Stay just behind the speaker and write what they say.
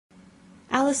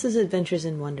Alice's Adventures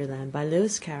in Wonderland by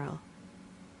Lewis Carroll.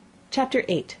 Chapter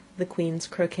 8. The Queen's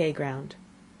Croquet Ground.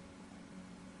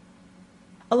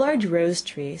 A large rose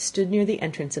tree stood near the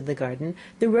entrance of the garden.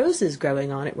 The roses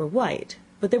growing on it were white,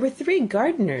 but there were 3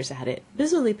 gardeners at it,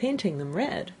 busily painting them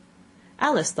red.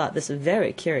 Alice thought this a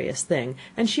very curious thing,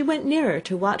 and she went nearer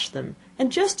to watch them,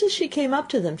 and just as she came up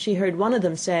to them she heard one of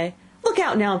them say, "Look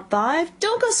out now, Five!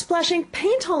 Don't go splashing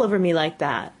paint all over me like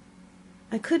that."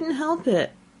 "I couldn't help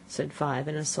it," said Five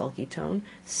in a sulky tone.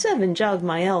 "Seven jogged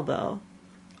my elbow."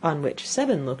 On which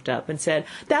Seven looked up and said,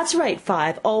 "That's right,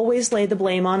 Five, always lay the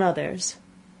blame on others."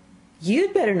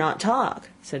 "You'd better not talk,"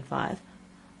 said Five.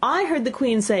 "I heard the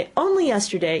Queen say only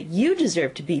yesterday you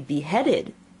deserve to be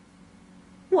beheaded."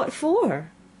 "What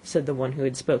for?" said the one who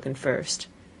had spoken first.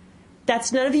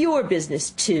 "That's none of your business,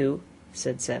 too,"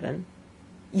 said Seven.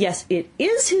 "Yes, it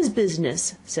is his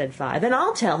business," said Five, "and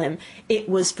I'll tell him. It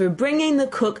was for bringing the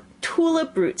cook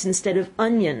tulip roots instead of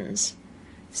onions."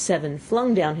 Seven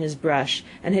flung down his brush,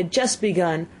 and had just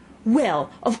begun, "Well,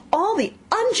 of all the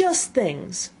unjust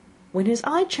things," when his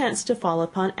eye chanced to fall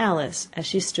upon Alice as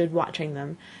she stood watching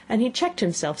them, and he checked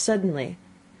himself suddenly.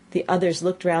 The others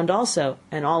looked round also,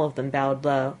 and all of them bowed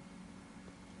low.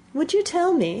 "Would you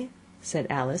tell me," said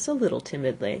Alice, a little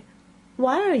timidly,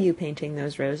 "why are you painting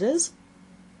those roses?"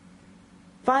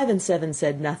 Five and Seven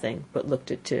said nothing, but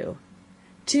looked at Two.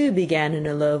 Two began in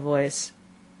a low voice,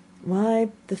 "Why,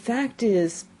 the fact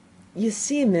is, you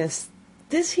see, miss,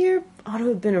 this here ought to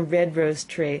have been a red rose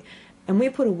tree, and we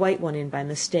put a white one in by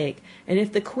mistake, and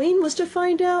if the Queen was to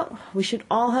find out, we should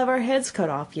all have our heads cut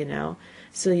off, you know.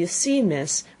 So you see,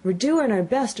 miss, we're doing our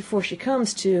best afore she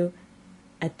comes to—"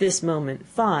 At this moment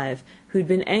Five, who had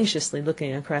been anxiously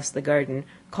looking across the garden,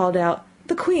 called out,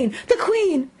 "The Queen! The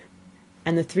Queen!"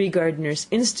 and the 3 gardeners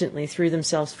instantly threw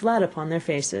themselves flat upon their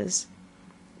faces.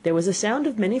 There was a sound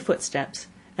of many footsteps,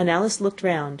 and Alice looked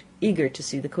round, eager to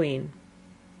see the Queen.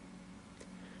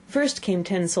 First came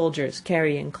 10 soldiers,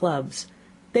 carrying clubs.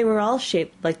 They were all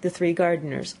shaped like the 3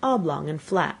 gardeners, oblong and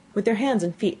flat, with their hands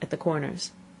and feet at the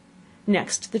corners.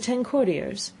 Next the 10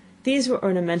 courtiers. These were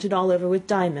ornamented all over with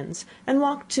diamonds, and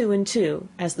walked 2 and 2,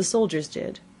 as the soldiers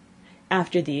did.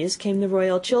 After these came the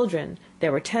royal children.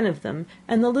 There were 10 of them,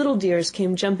 and the little dears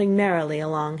came jumping merrily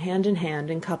along hand in hand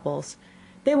in couples.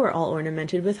 They were all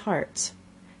ornamented with hearts.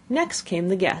 Next came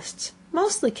the guests,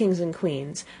 mostly kings and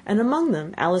queens, and among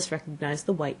them Alice recognized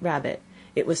the White Rabbit.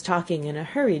 It was talking in a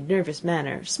hurried, nervous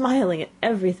manner, smiling at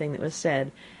everything that was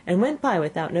said, and went by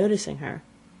without noticing her.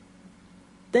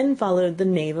 Then followed the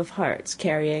Knave of Hearts,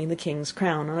 carrying the king's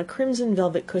crown on a crimson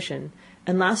velvet cushion,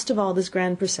 and last of all this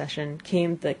grand procession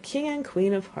came the King and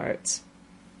Queen of Hearts.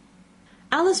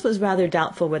 Alice was rather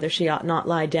doubtful whether she ought not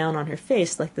lie down on her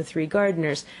face like the 3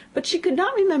 gardeners, but she could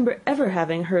not remember ever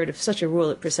having heard of such a rule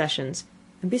at processions,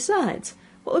 and besides,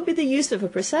 what would be the use of a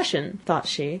procession, thought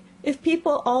she, if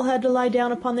people all had to lie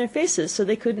down upon their faces so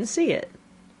they couldn't see it?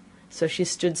 So she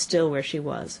stood still where she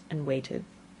was, and waited.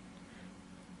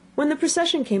 When the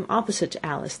procession came opposite to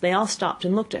Alice, they all stopped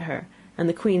and looked at her, and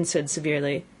the Queen said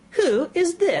severely, "Who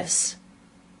is this?"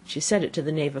 She said it to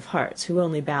the Knave of Hearts, who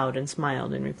only bowed and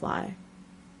smiled in reply.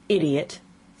 "Idiot,"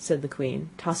 said the Queen,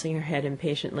 tossing her head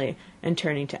impatiently, and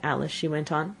turning to Alice, she went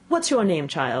on, "What's your name,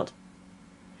 child?"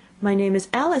 "My name is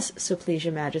Alice, so please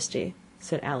your Majesty,"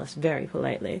 said Alice very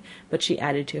politely, but she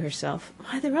added to herself,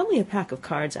 "Why, they're only a pack of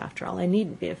cards after all. I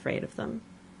needn't be afraid of them."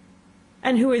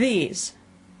 "And who are these?"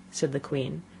 said the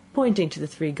Queen, pointing to the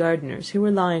 3 gardeners who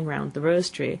were lying round the rose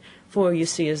tree, for you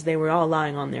see, as they were all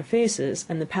lying on their faces,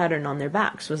 and the pattern on their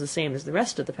backs was the same as the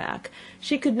rest of the pack,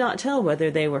 she could not tell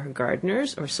whether they were her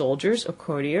gardeners, or soldiers, or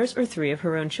courtiers, or 3 of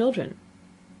her own children.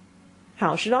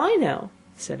 "How should I know?"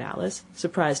 said Alice,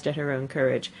 surprised at her own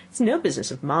courage. "It's no business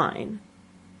of mine."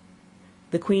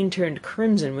 The Queen turned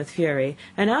crimson with fury,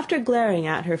 and after glaring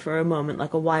at her for a moment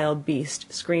like a wild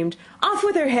beast, screamed, "Off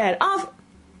with her head! Off—"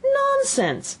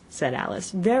 "Nonsense!" said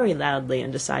Alice, very loudly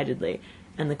and decidedly,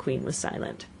 and the Queen was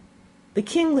silent. The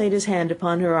King laid his hand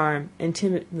upon her arm, and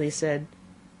timidly said,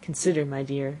 "Consider, my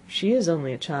dear, she is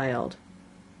only a child."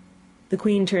 The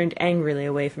Queen turned angrily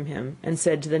away from him, and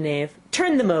said to the Knave,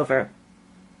 "Turn them over."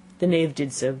 The Knave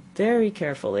did so very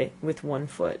carefully, with 1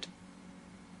 foot.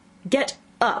 "Get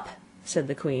up!" said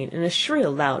the Queen, in a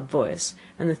shrill, loud voice,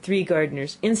 and the 3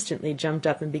 gardeners instantly jumped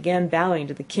up and began bowing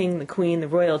to the King, the Queen, the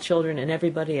royal children, and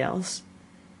everybody else.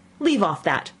 "Leave off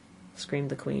that!" screamed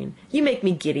the Queen. "You make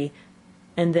me giddy."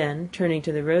 And then, turning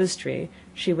to the rose tree,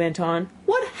 she went on,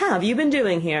 "What have you been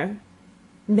doing here?"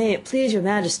 "May it please your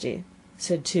Majesty,"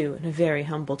 said Two in a very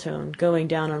humble tone, going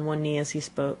down on one knee as he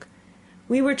spoke,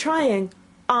 "we were trying—"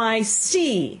 "I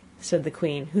see," said the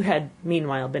Queen, who had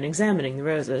meanwhile been examining the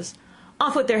roses.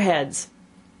 Off with their heads!"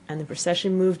 And the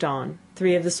procession moved on,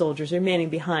 3 of the soldiers remaining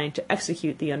behind to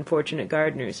execute the unfortunate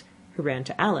gardeners, who ran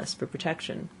to Alice for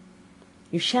protection.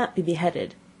 "You shan't be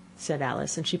beheaded," said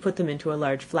Alice, and she put them into a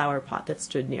large flower pot that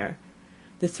stood near.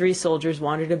 The 3 soldiers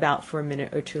wandered about for a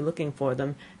minute or two looking for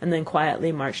them, and then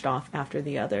quietly marched off after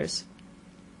the others.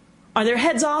 "Are their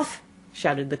heads off?"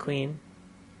 shouted the Queen.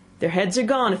 "Their heads are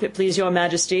gone, if it please your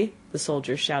Majesty," the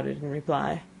soldiers shouted in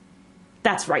reply.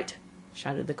 "That's right,"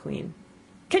 shouted the Queen.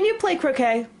 "Can you play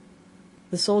croquet?"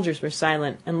 The soldiers were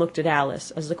silent, and looked at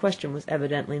Alice, as the question was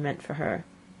evidently meant for her.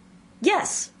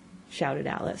 "Yes," shouted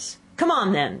Alice. "Come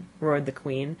on, then," roared the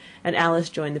Queen, and Alice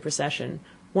joined the procession,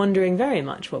 wondering very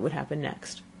much what would happen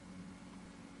next.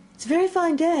 "It's a very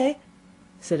fine day,"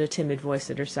 said a timid voice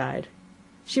at her side.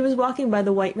 She was walking by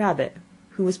the White Rabbit,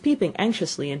 who was peeping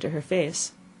anxiously into her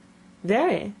face.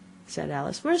 "Very," said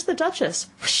Alice. "Where's the Duchess?"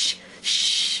 "Shh,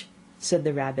 shh," said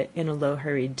the Rabbit in a low,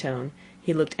 hurried tone.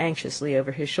 He looked anxiously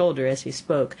over his shoulder as he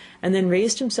spoke, and then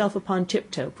raised himself upon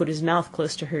tiptoe, put his mouth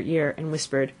close to her ear, and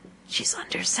whispered, "She's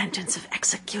under sentence of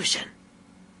execution."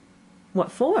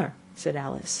 "What for?" said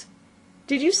Alice.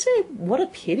 "Did you say, 'What a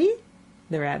pity'?"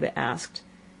 the Rabbit asked.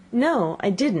 "No, I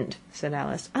didn't," said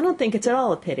Alice. "I don't think it's at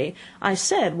all a pity. I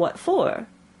said, 'What for?'"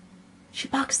 "She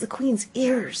boxed the Queen's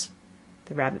ears,"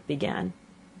 the Rabbit began.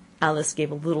 Alice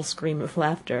gave a little scream of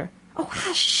laughter. "Oh,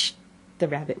 hush!" the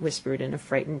Rabbit whispered in a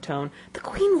frightened tone. "The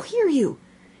Queen will hear you.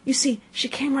 You see, she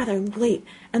came rather late,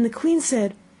 and the Queen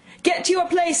said—" "Get to your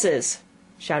places!"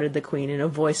 shouted the Queen in a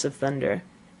voice of thunder,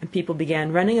 and people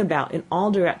began running about in all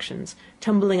directions,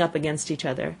 tumbling up against each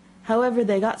other. However,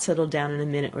 they got settled down in a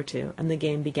minute or two, and the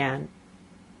game began.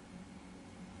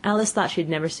 Alice thought she had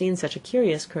never seen such a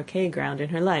curious croquet ground in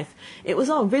her life. It was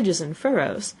all ridges and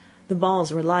furrows. The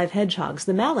balls were live hedgehogs,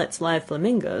 the mallets live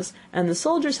flamingos, and the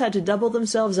soldiers had to double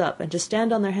themselves up and to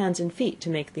stand on their hands and feet to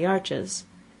make the arches.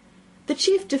 The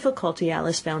chief difficulty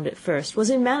Alice found at first was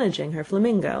in managing her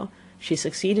flamingo. She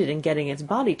succeeded in getting its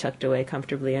body tucked away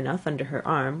comfortably enough under her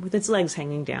arm, with its legs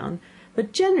hanging down,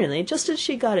 but generally, just as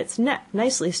she got its neck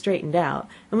nicely straightened out,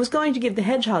 and was going to give the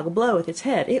hedgehog a blow with its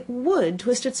head, it would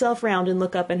twist itself round and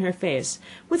look up in her face,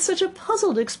 with such a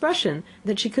puzzled expression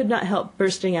that she could not help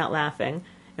bursting out laughing.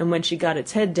 And when she got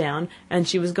its head down, and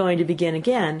she was going to begin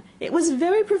again, it was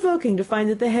very provoking to find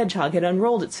that the hedgehog had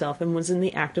unrolled itself and was in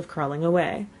the act of crawling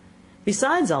away.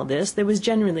 Besides all this, there was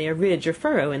generally a ridge or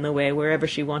furrow in the way wherever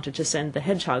she wanted to send the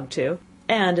hedgehog to,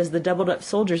 and as the doubled-up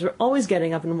soldiers were always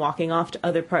getting up and walking off to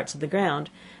other parts of the ground,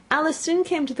 Alice soon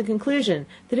came to the conclusion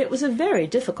that it was a very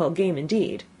difficult game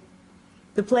indeed.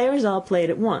 The players all played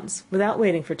at once, without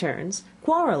waiting for turns,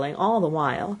 quarrelling all the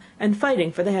while, and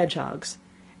fighting for the hedgehogs.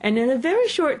 And in a very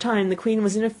short time the Queen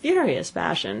was in a furious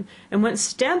passion, and went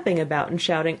stamping about and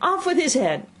shouting, "Off with his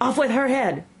head! Off with her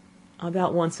head!"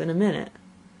 about once in a minute.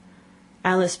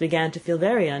 Alice began to feel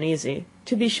very uneasy.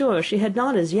 To be sure, she had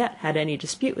not as yet had any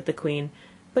dispute with the Queen,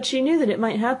 but she knew that it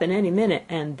might happen any minute,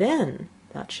 and then,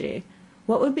 thought she,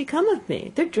 what would become of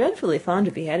me? They're dreadfully fond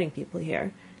of beheading people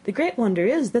here. The great wonder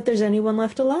is that there's anyone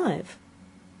left alive.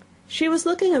 She was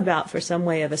looking about for some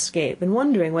way of escape, and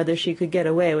wondering whether she could get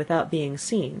away without being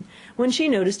seen, when she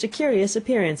noticed a curious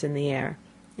appearance in the air.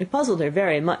 It puzzled her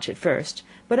very much at first,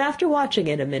 but after watching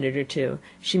it a minute or two,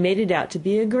 she made it out to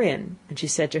be a grin, and she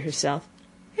said to herself,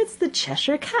 "It's the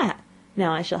Cheshire Cat.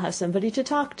 Now I shall have somebody to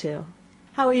talk to."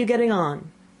 "How are you getting on?"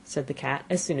 said the cat,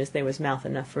 as soon as there was mouth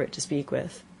enough for it to speak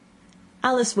with.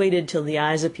 Alice waited till the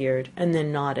eyes appeared, and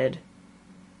then nodded.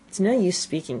 "It's no use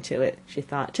speaking to it," she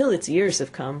thought, "till its ears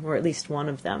have come, or at least one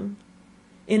of them."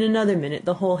 In another minute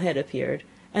the whole head appeared,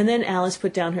 and then Alice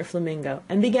put down her flamingo,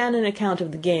 and began an account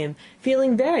of the game,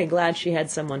 feeling very glad she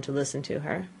had someone to listen to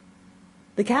her.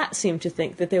 The cat seemed to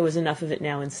think that there was enough of it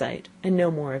now in sight, and no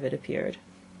more of it appeared.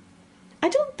 "I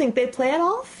don't think they play at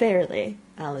all fairly,"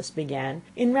 Alice began,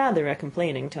 in rather a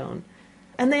complaining tone,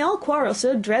 "and they all quarrel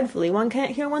so dreadfully one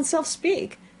can't hear oneself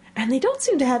speak, and they don't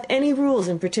seem to have any rules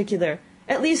in particular.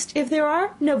 At least, if there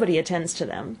are, nobody attends to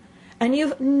them. And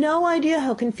you've no idea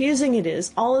how confusing it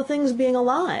is, all the things being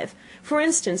alive. For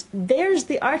instance, there's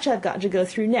the arch I've got to go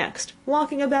through next,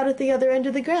 walking about at the other end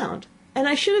of the ground. And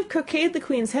I should have croqueted the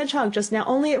Queen's hedgehog just now,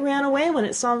 only it ran away when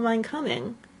it saw mine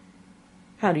coming."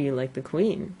 "How do you like the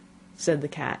Queen?" said the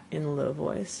cat in a low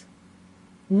voice.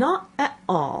 "Not at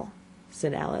all,"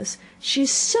 said Alice.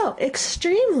 "She's so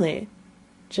extremely—"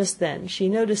 Just then she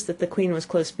noticed that the Queen was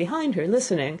close behind her,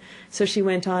 listening, so she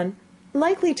went on,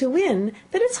 "likely to win,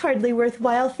 that it's hardly worth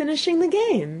while finishing the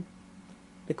game."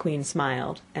 The Queen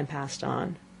smiled and passed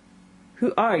on.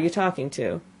 "Who are you talking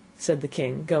to?" said the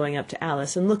King, going up to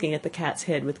Alice and looking at the cat's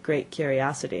head with great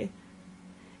curiosity.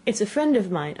 "It's a friend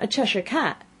of mine, a Cheshire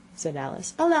Cat," said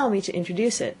Alice. "Allow me to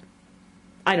introduce it."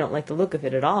 "I don't like the look of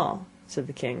it at all," said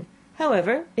the king.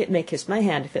 "However, it may kiss my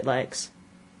hand if it likes."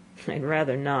 "I'd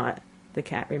rather not," the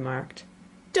cat remarked.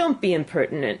 "Don't be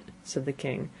impertinent," said the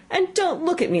king, "and don't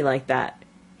look at me like that."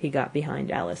 He got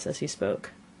behind Alice as he spoke.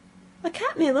 "A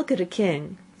cat may look at a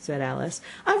king," said Alice.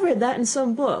 "I've read that in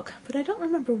some book, but I don't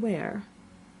remember where."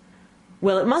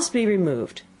 "Well, it must be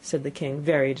removed," said the king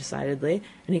very decidedly,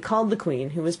 and he called the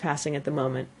queen, who was passing at the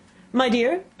moment. "My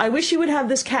dear, I wish you would have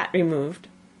this cat removed."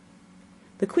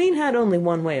 The queen had only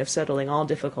one way of settling all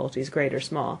difficulties, great or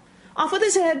small. "Off with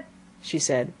his head," she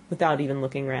said, without even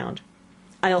looking round.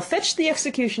 "I'll fetch the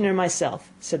executioner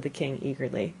myself," said the king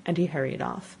eagerly, and he hurried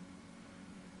off.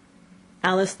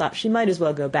 Alice thought she might as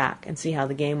well go back and see how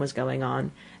the game was going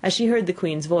on, as she heard the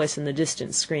queen's voice in the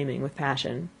distance screaming with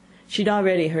passion. She'd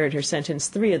already heard her sentence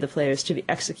 3 of the players to be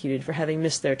executed for having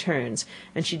missed their turns,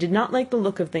 and she did not like the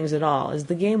look of things at all, as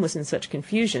the game was in such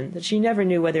confusion that she never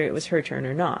knew whether it was her turn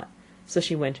or not, so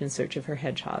she went in search of her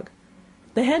hedgehog.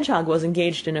 The hedgehog was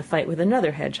engaged in a fight with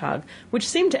another hedgehog, which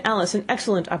seemed to Alice an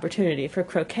excellent opportunity for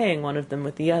croqueting one of them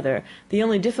with the other. The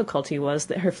only difficulty was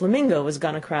that her flamingo was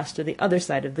gone across to the other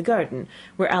side of the garden,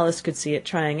 where Alice could see it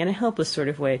trying in a helpless sort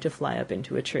of way to fly up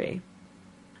into a tree.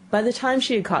 By the time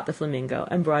she had caught the flamingo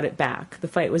and brought it back, the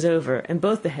fight was over, and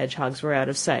both the hedgehogs were out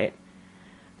of sight.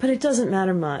 "But it doesn't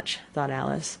matter much," thought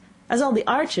Alice, "as all the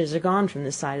arches are gone from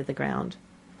this side of the ground."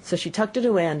 So she tucked it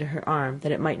away under her arm,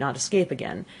 that it might not escape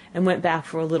again, and went back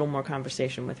for a little more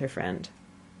conversation with her friend.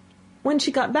 When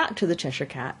she got back to the Cheshire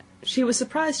Cat, she was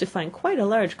surprised to find quite a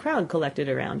large crowd collected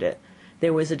around it.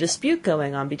 There was a dispute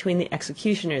going on between the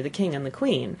executioner, the king, and the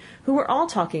queen, who were all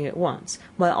talking at once,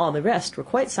 while all the rest were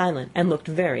quite silent and looked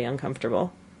very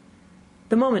uncomfortable.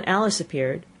 The moment Alice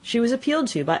appeared, she was appealed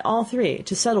to by all three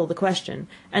to settle the question,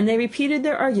 and they repeated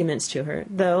their arguments to her,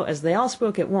 though, as they all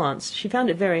spoke at once, she found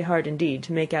it very hard indeed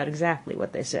to make out exactly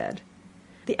what they said.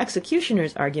 The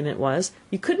executioner's argument was,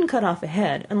 you couldn't cut off a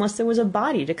head unless there was a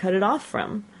body to cut it off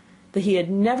from, that he had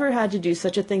never had to do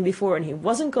such a thing before, and he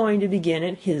wasn't going to begin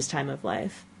at his time of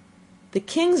life. The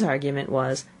king's argument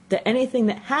was, that anything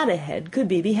that had a head could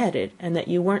be beheaded, and that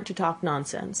you weren't to talk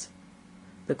nonsense.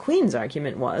 The queen's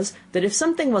argument was, that if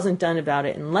something wasn't done about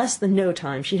it in less than no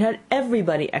time, she'd had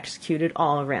everybody executed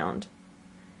all around.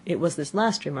 It was this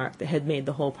last remark that had made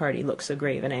the whole party look so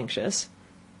grave and anxious.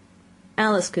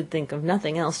 Alice could think of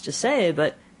nothing else to say,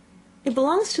 but "It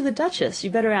belongs to the Duchess, you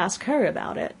better ask her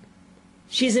about it."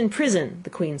 "She's in prison," the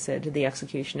queen said to the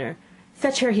executioner.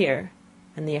 "Fetch her here,"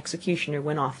 and the executioner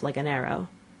went off like an arrow.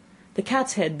 The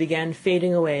cat's head began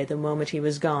fading away the moment he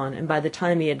was gone, and by the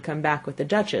time he had come back with the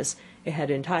Duchess, it had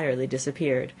entirely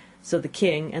disappeared, so the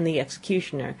king and the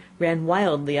executioner ran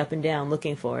wildly up and down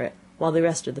looking for it, while the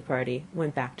rest of the party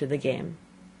went back to the game.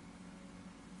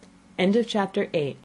 End of Chapter 8.